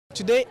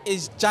Today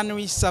is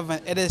January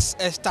 7th. It is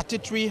a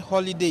statutory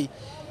holiday.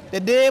 The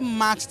day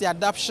marks the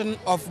adoption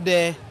of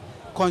the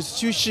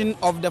Constitution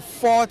of the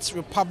Fourth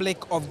Republic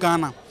of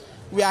Ghana.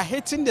 We are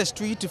hitting the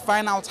street to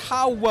find out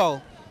how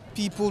well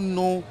people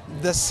know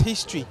this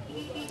history.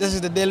 This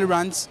is the Daily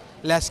Rant.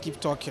 Let's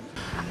keep talking.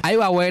 Are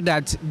you aware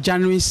that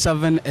January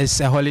 7th is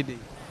a holiday?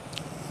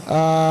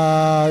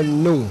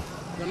 No.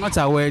 You're not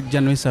aware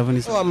January 7th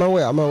is a holiday?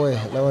 Oh, I'm aware.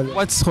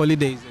 What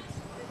holiday is it?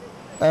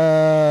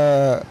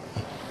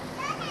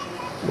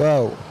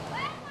 Wow.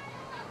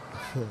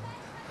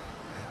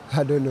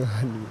 I don't know.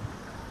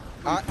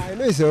 I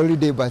know it's a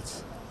holiday,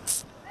 but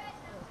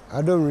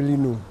I don't really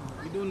know.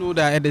 You don't know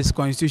that it is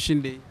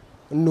Constitution Day?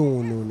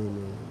 No.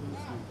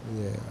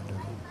 Yeah, I don't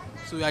know.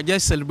 So you are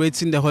just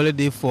celebrating the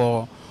holiday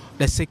for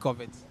the sake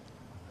of it?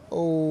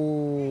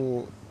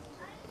 Oh,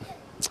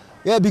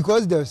 yeah,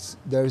 because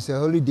there is a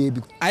holiday.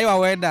 Are you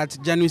aware that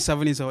January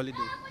 7th is a holiday?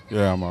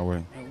 Yeah, I'm aware.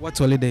 What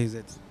holiday is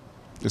it?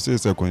 They say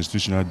it's a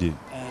constitutional day.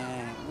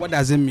 What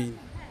does it mean?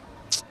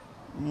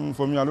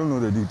 For me, I don't know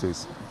the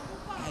details.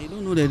 You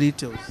don't know the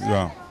details?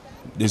 Yeah.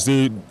 They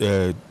say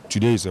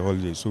today is a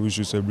holiday, so we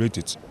should celebrate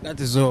it. That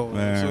is all.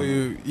 So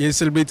you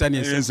celebrate and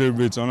you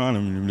celebrate.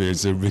 You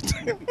celebrate.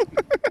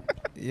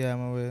 Yeah,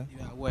 I'm aware.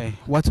 You are aware.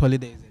 What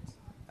holiday is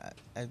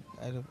it?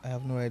 I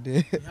have no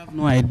idea. You have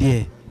no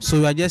idea. So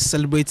you are just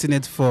celebrating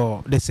it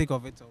for the sake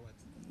of it or what?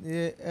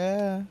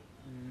 Yeah.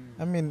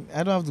 I mean,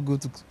 I don't have to go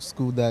to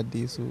school that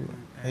day, so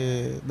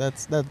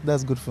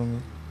that's good for me.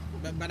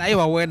 But are you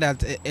aware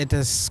that it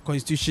is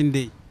Constitution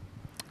Day?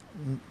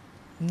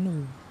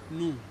 No.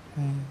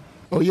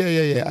 Oh,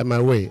 yeah, I'm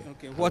aware.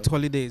 Okay, what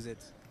holiday is it?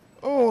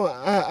 Oh,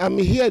 I'm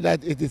here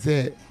that it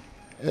is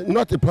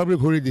not a public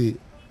holiday,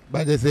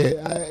 but it's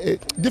a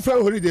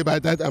different holiday,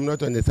 but that I'm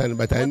not understanding.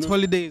 But I know. What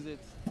holiday is it?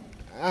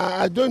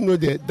 I don't know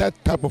that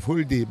type of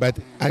holiday, but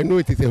I know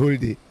it is a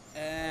holiday.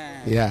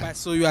 Yeah. But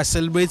so you are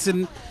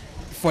celebrating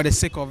for the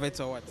sake of it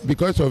or what?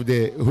 Because of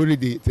the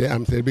holiday,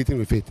 I'm celebrating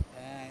with it.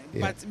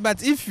 Yeah.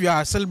 But if you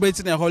are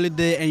celebrating a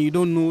holiday and you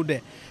don't know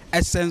the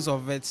essence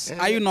of it,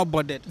 are you not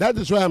bothered? That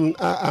is why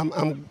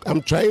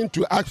I'm trying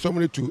to ask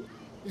somebody to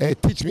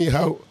teach me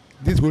how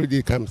this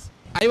holiday comes.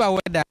 Are you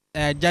aware that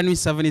January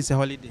 7th is a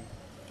holiday?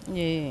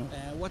 Yeah.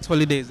 What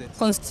holiday is it?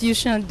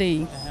 Constitution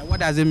Day.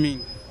 What does it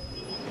mean?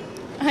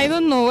 I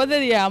don't know whether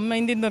they are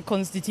amending the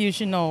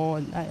constitution or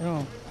I don't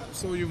know.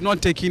 So you've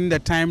not taken the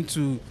time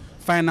to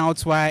find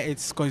out why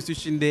it's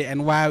Constitution Day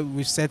and why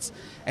we set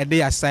a day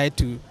aside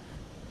to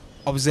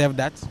observe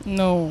that?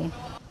 No.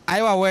 Are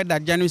you aware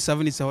that January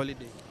 7th is a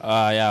holiday?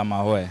 Yeah, I'm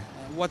aware.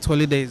 What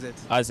holiday is it?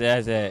 It's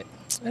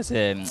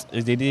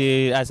the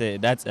day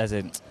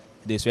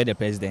they swear the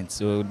president,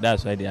 so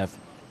that's why they have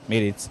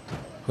made it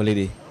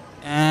holiday.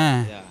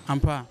 Yeah.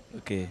 Ampa.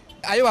 Okay.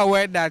 Are you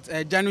aware that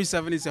January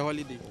 7th is a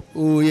holiday?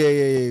 Oh,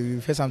 yeah.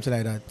 We've heard something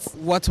like that.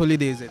 What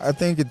holiday is it? I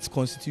think it's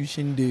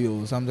Constitution Day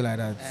or something like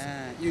that.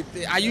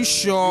 Are you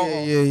sure?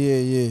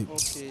 Yeah.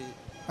 Okay.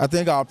 I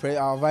think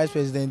our vice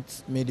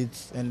president made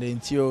it, and the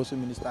interior also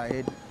minister.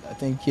 I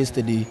think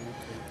yesterday,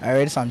 I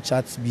read some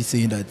chats be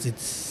saying that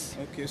it's.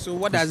 Okay, so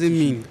what does it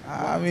mean?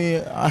 I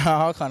mean,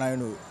 how can I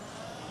know?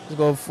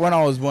 Because when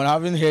I was born, I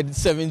haven't heard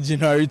 7th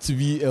January to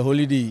be a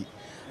holiday.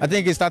 I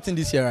think it's starting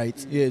this year,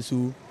 right? Yeah,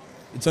 so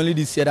it's only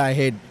this year that I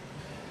heard.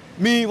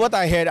 Me, what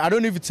I heard, I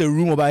don't know if it's a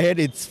rumor, but I heard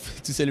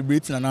it's to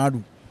celebrate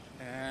Nanadu.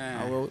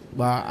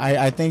 But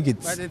I think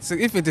it's... But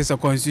if it is a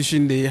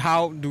Constitution Day,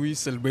 how do we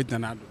celebrate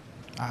Nanadu?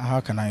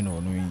 How can I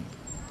know?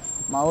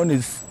 My own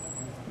is...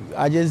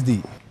 I just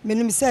did.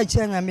 Me say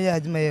China me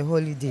had my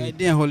holiday. A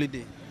day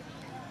holiday.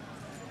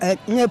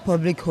 A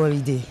public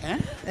holiday.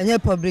 A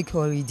public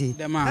holiday.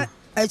 The man.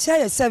 I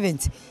try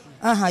 7th.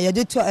 You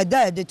did to a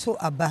day to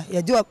Abba.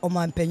 You do a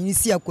man penny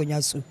see a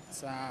conyasu.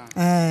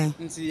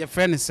 See your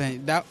friend is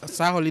saying that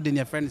holiday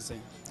your friend is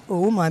saying.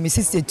 Oh, my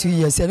 62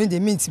 years, and they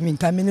mean to me.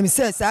 Coming,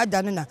 says I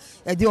done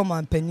a dear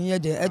man penny a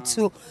day at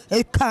so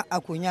a car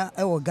acunya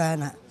or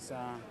Ghana.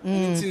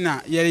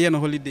 Yeah, no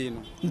holiday.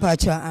 No.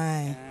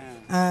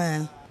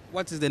 Pacha,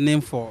 What is the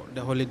name for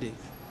the holiday?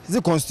 It's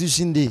a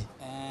Constitution Day.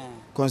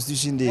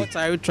 Constitution Day. What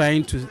are you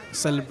trying to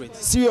celebrate?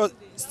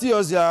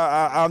 Seriously,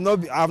 I've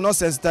not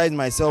sensitized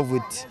myself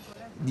with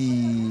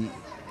the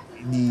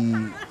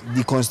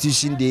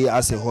Constitution Day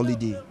as a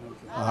holiday.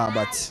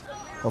 But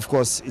of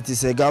course, it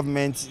is a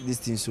government this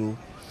thing. So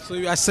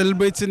you are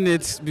celebrating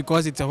it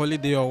because it's a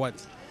holiday or what?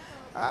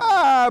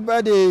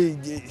 But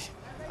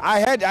I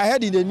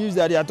heard in the news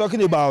that they are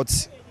talking about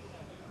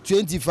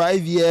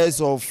 25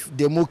 years of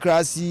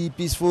democracy,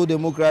 peaceful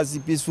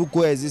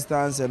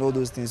coexistence, and all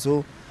those things.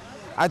 So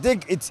I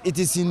think it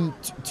is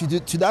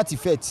to that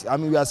effect. I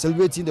mean, we are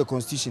celebrating the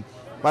Constitution.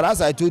 But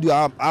as I told you,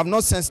 I've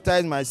not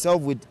sensitized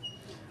myself with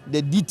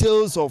the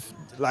details of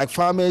like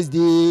Farmers'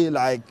 Day,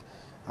 like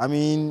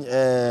Kwame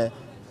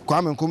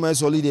Nkrumah's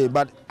holiday.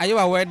 But are you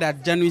aware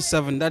that January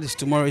 7th, that is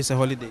tomorrow, is a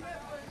holiday?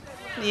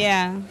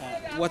 Yeah.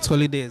 What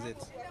holiday is it?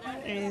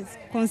 It's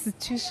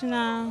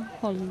constitutional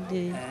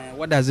holiday.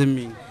 What does it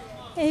mean?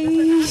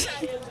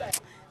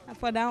 I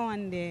for that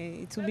one there,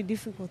 it will be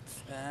difficult.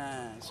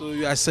 So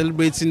you are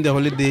celebrating the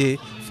holiday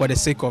for the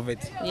sake of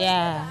it?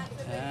 Yeah.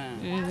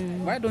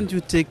 Why don't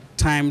you take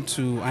time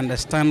to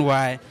understand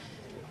why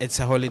it's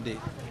a holiday?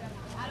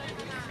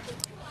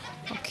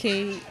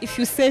 Okay, if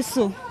you say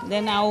so,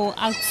 then I will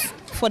ask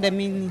for the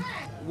meaning.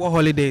 What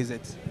holiday is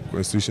it?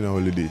 Constitutional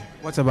holiday.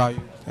 What about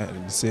you?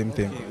 The same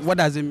thing. Okay. What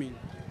does it mean?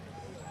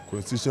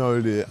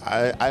 Constitutional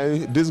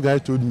holiday. This guy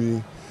told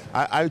me.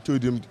 I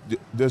told him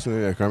just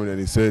when I came in, and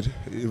he said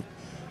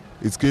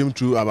it came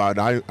true about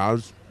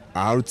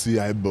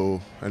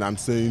RTI, and I'm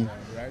saying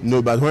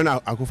no. But when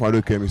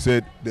Akufo-Addo came, he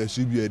said there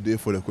should be a day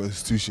for the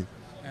Constitution.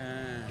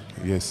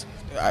 Yes.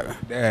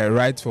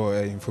 Right for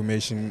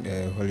information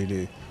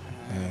holiday.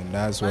 And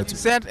that's what you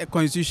said, a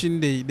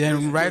Constitution Day,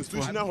 then right for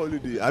Constitutional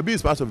holiday. Abi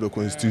is part of the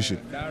Constitution.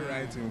 That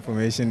right to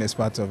information is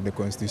part of the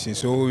Constitution.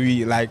 So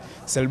we like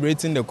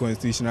celebrating the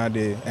Constitutional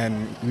Day,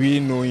 and we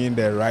knowing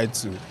the right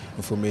to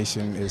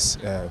information is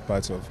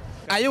part of.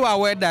 Are you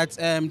aware that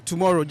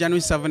tomorrow,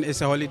 January 7th,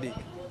 is a holiday?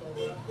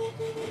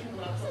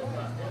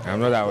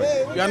 I'm not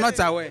aware. You are not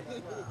aware?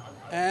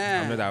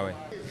 I'm not aware.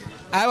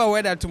 Are you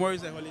aware that tomorrow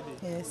is a holiday?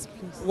 Yes,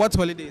 please. What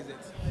holiday is it?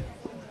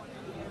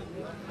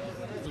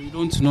 So you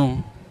don't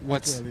know.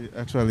 What?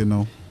 Actually,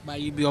 no. But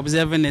you'll be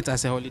observing it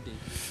as a holiday?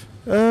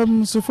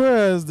 So far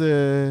as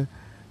the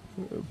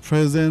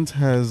president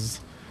has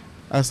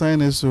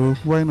assigned it, so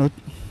why not?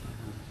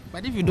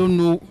 But if you don't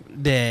know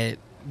the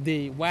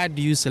day, why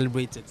do you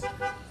celebrate it?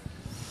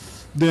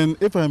 Then,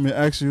 if I may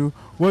ask you,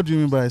 what do you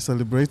mean by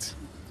celebrate?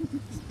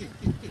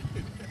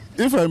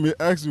 If I may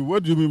ask you,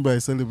 what do you mean by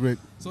celebrate?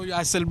 So you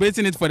are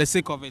celebrating it for the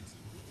sake of it?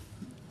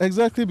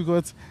 Exactly,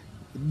 because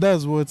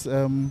that's what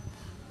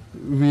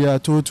we are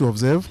told to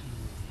observe.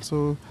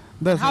 So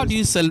that's how do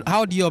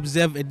you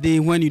observe a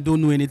day when you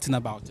don't know anything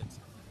about it?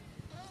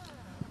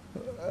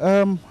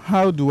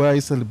 How do I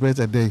celebrate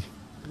a day?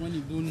 When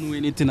you don't know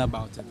anything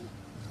about it.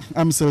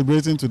 I'm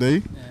celebrating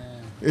today.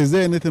 Is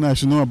there anything I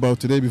should know about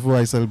today before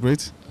I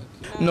celebrate?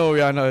 No, we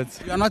are not.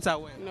 You are not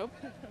aware? Nope.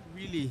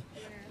 Really?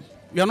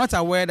 You are not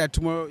aware that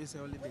tomorrow is a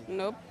holiday?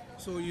 Nope.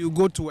 So you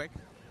go to work?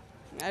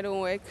 I don't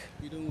work.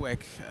 You don't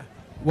work.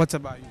 What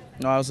about you?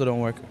 No, I also don't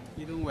work.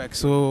 You don't work.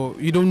 So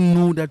you don't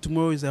know that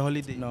tomorrow is a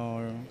holiday? No.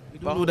 You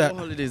don't know that.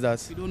 What holiday is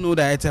that? You don't know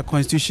that it's a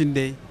Constitution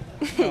Day?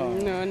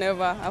 No,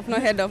 never. I've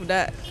not heard of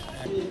that.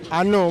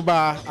 I know,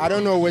 but I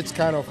don't know which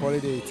kind of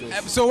holiday it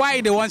is. So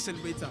why the one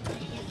celebrator?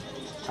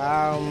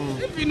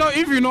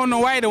 If you don't know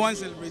why the one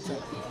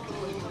celebrator.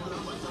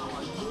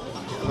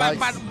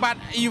 But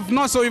you've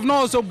not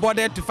also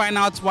bothered to find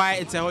out why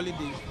it's a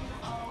holiday.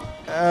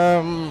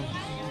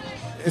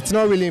 It's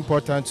not really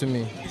important to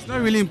me. It's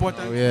not really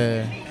important. Oh,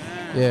 yeah.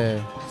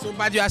 Yeah. So,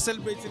 but you are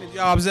celebrating it. You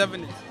are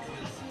observing it.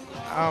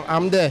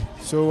 I'm there.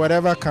 So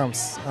whatever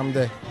comes, I'm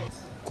there.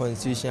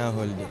 Constitutional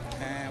holiday.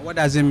 What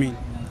does it mean?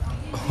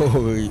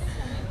 Oh,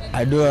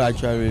 I don't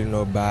actually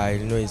know, but I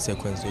know it's a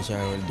constitutional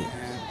holiday.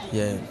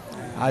 Yeah.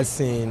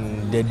 As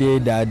in the day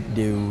that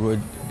they wrote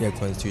the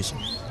Constitution.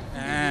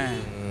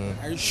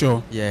 Are you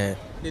sure? Yeah.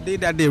 The day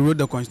that they wrote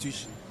the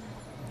Constitution.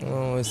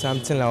 Oh,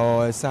 something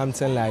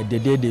like the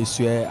day they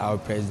swear our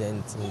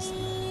president is.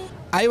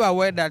 Are you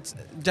aware that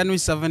January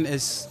 7th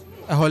is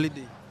a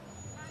holiday?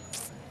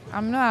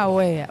 I'm not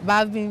aware, but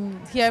I've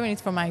been hearing it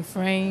from my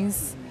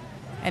friends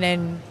and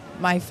then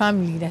my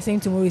family. They're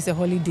saying tomorrow is a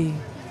holiday.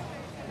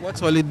 What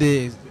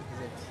holiday is it?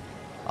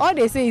 All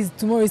they say is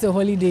tomorrow is a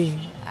holiday.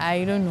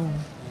 I don't know.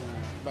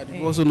 But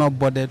you've also not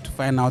bothered to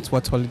find out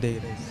what holiday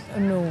it is?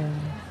 No.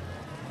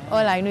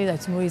 All I know is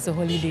that tomorrow is a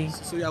holiday.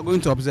 So you are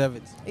going to observe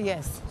it?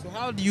 Yes. So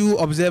how do you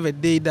observe a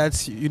day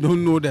that you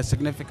don't know the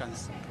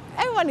significance?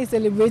 Everyone is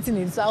celebrating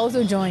it, so I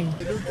also join.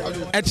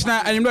 It's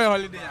not a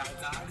holiday.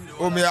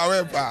 Oh, me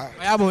away, pa.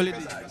 I have a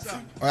holiday.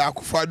 I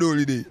Akufo-Addo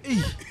holiday.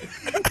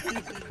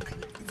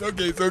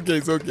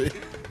 It's okay.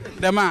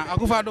 The man,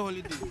 Akufo-Addo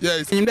holiday.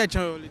 Yes. You know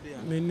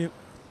holiday.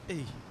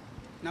 Hey.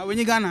 Now when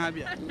you gonna have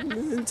ya?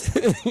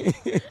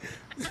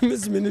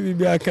 Miss Minnie be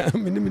back.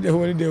 Minnie the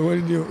holiday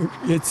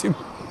yet him.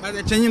 But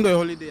the changing the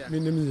holiday.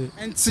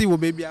 And see what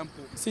baby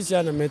ample. See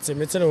China mete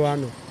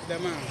wano. The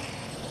man.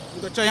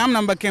 The chayam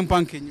number came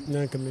punking.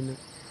 Na kamino.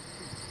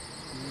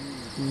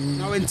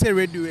 Now when say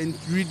radio and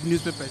read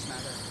newspapers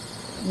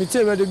now. Me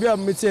tell radio be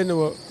am me tell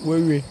no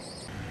we.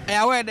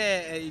 I wear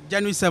the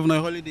January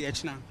 7th holiday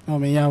each now. Oh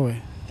me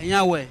yawe.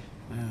 Yawe.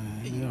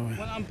 Yawe.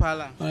 What am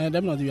pala?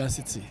 Dem not the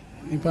city.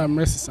 Nipa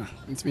mresisa.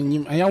 Ntimi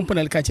nyim. Aya umpo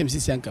na lika chem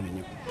sisi anka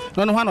menyim.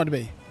 No no hwan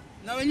be.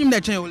 Now when you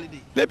the change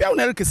holiday. Baby I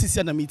na lika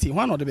sisi na meeting.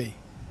 Hwan be.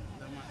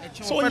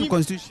 So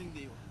Constitution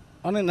Day.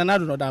 On na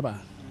do no daba.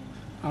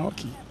 Ah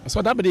okay.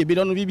 So that be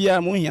don't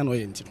bibia mo hia no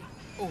yenti.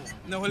 Oh,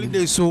 na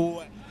holiday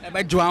so e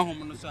be joan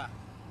hom no so a.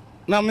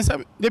 Na me say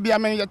de bia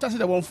me yata se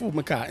de won fu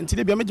me ka nti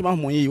de bia me gima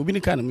hom ye obi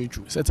ni ka na me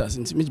twu setas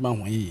nti me gima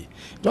hom ye.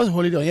 Just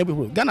holiday on ye be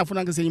Ghana fu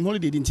na nka say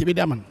holiday di nti be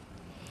da man.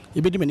 E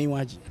be di me ni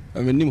waji.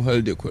 Me nim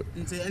holiday ko.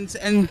 Nti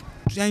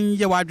en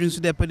ye wadwun so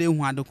de pede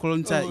hu adokoro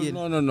nta ye.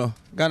 No.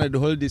 Ghana the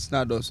holidays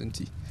na dos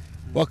nti.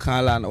 What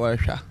can la na wa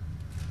hwa.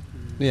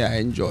 Yeah, I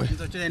enjoy.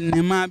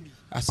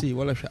 I see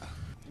what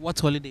What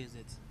holiday is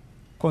it?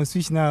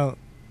 Constitutional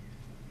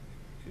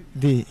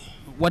Day.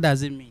 What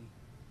does it mean?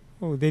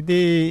 Oh, the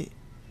day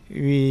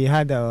we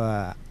had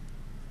our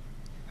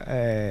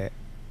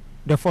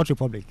the Fourth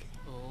Republic.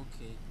 Oh,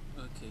 okay.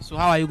 So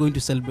how are you going to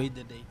celebrate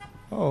the day?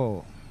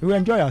 Oh, we will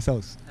enjoy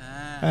ourselves.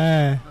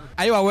 Are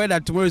you aware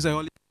that tomorrow is a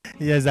holiday?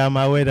 Yes, I'm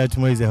aware that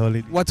tomorrow is a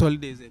holiday. What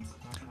holiday is it?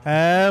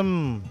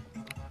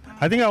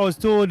 I think I was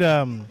told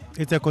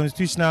it's a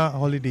constitutional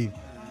holiday,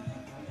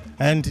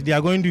 and they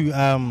are going to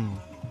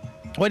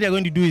what they are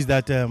going to do is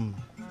that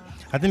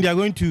I think they are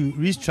going to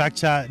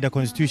restructure the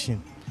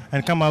constitution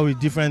and come out with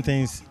different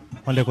things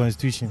on the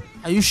constitution.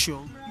 Are you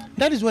sure?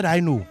 That is what I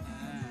know.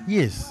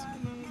 Yes.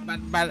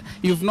 But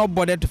you've not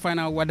bothered to find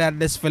out whether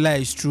this fella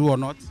is true or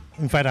not?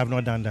 In fact, I've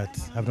not done that.